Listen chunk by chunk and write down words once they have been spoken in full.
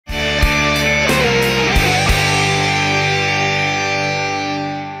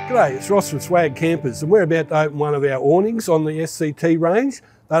G'day, it's Ross from Swag Campers, and we're about to open one of our awnings on the SCT range.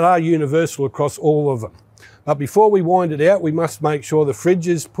 They are universal across all of them. But before we wind it out, we must make sure the fridge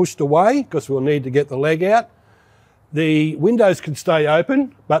is pushed away because we'll need to get the leg out. The windows can stay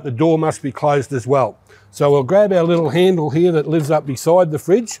open, but the door must be closed as well. So we'll grab our little handle here that lives up beside the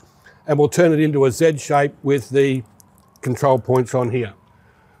fridge and we'll turn it into a Z shape with the control points on here.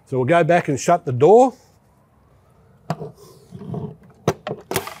 So we'll go back and shut the door.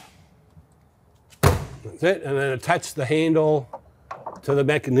 That's it, and then attach the handle to the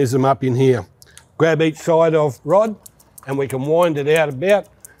mechanism up in here. Grab each side of rod and we can wind it out about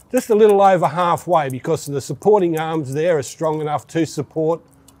just a little over halfway because the supporting arms there are strong enough to support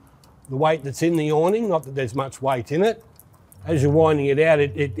the weight that's in the awning, not that there's much weight in it. As you're winding it out,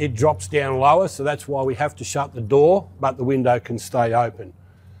 it drops down lower, so that's why we have to shut the door, but the window can stay open.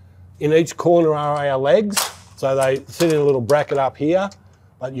 In each corner are our legs, so they sit in a little bracket up here,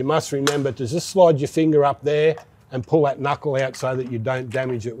 but you must remember to just slide your finger up there and pull that knuckle out so that you don't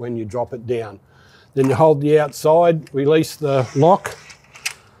damage it when you drop it down. Then you hold the outside, release the lock,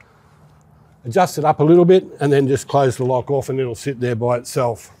 adjust it up a little bit, and then just close the lock off and it'll sit there by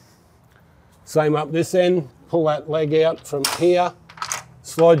itself. Same up this end, pull that leg out from here,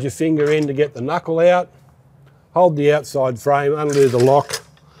 slide your finger in to get the knuckle out, hold the outside frame, undo the lock,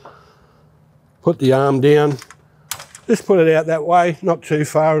 put the arm down, just put it out that way, not too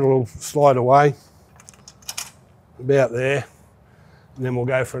far, it'll slide away, about there, and then we'll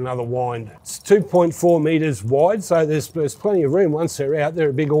go for another wind. It's 2.4 metres wide, so there's plenty of room once they're out. They're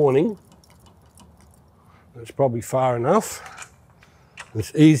a big awning. That's probably far enough.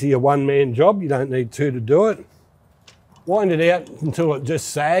 It's easy, a one-man job, you don't need two to do it. Wind it out until it just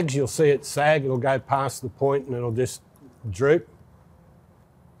sags. You'll see it sag, it'll go past the point and it'll just droop.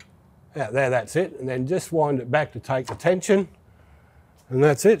 Out there, that's it. And then just wind it back to take the tension. And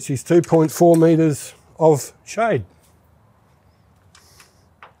that's it, she's 2.4 metres of shade.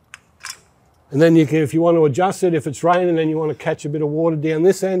 And then you can, if you want to adjust it, if it's raining and you want to catch a bit of water down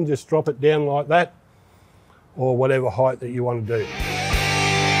this end, just drop it down like that, or whatever height that you want to do.